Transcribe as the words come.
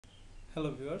Hello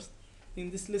viewers,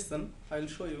 in this lesson I will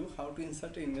show you how to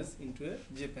insert an image into a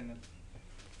JPanel.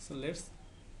 So let's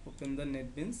open the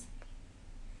NetBeans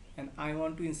and I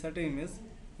want to insert an image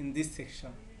in this section.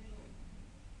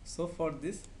 So for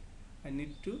this I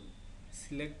need to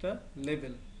select a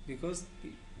label because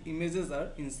images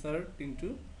are inserted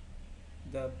into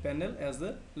the panel as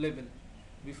a label.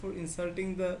 Before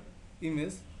inserting the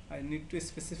image I need to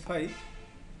specify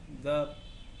the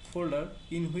folder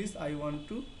in which I want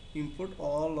to import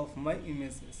all of my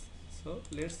images. So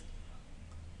let's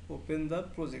open the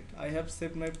project. I have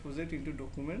saved my project into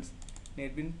documents,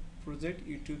 NetBeans project,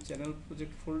 YouTube channel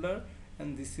project folder,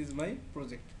 and this is my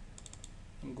project.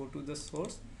 And go to the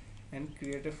source and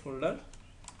create a folder.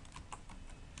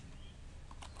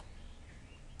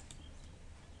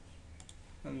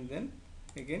 And then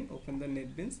again open the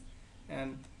NetBeans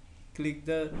and click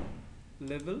the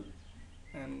label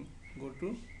and go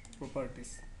to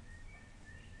properties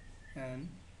and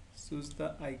choose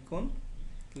the icon,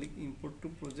 click import to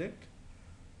project,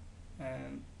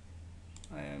 and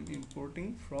I am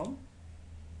importing from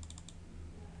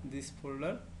this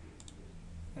folder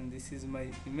and this is my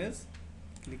image.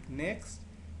 Click next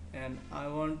and I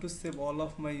want to save all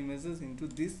of my images into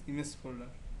this image folder.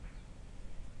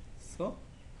 So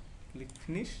click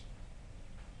finish,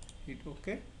 hit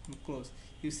OK and close.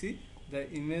 You see the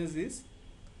image is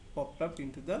popped up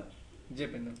into the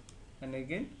JPanel. And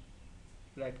again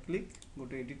right click, go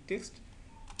to edit text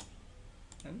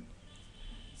and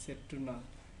set to null.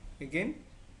 Again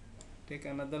take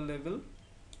another label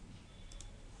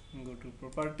and go to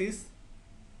properties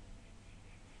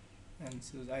and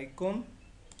choose icon,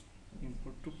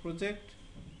 import to project,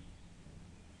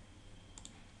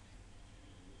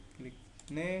 click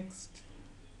next,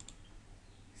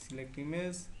 select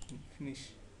image and finish.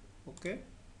 OK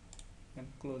and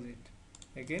close it.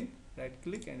 Again right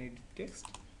click and edit text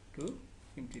to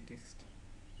empty text.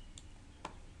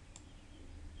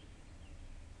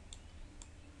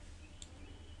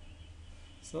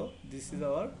 So this is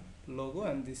our logo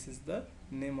and this is the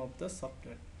name of the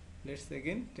software. Let's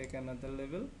again take another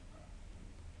label.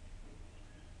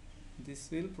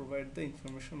 This will provide the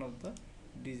information of the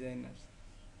designers.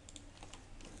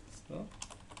 So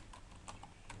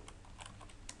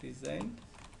designed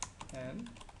and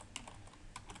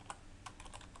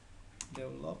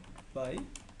developed by,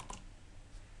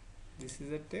 this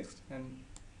is a text and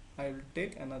I will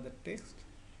take another text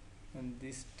and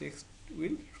this text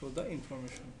will show the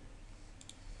information.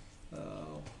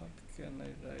 What can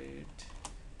I write?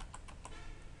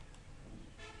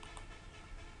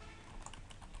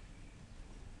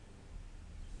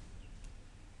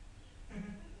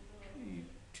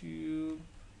 YouTube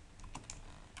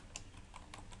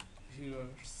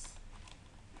viewers,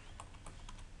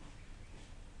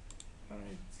 I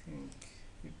think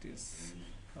it is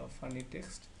a funny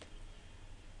text,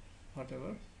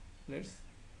 whatever. Let's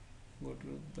go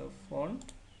to the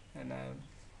font and I am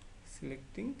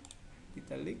selecting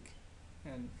italic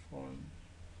and font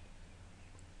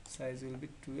size will be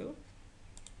 12,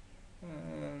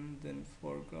 and then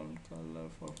foreground color,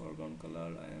 for foreground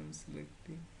color I am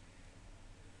selecting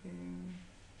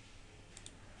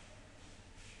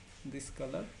this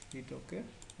color, hit OK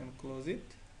and close it.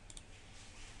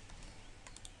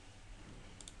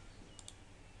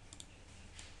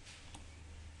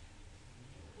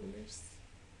 Let's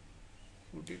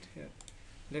put it here.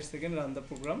 Let's again run the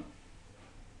program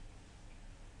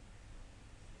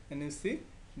and you see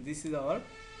this is our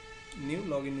new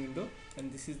login window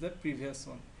and this is the previous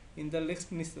one. In the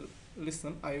next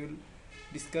lesson I will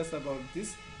discuss about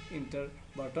this enter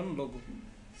button logo.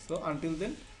 So until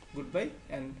then, goodbye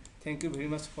and thank you very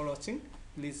much for watching.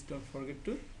 Please don't forget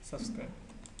to subscribe.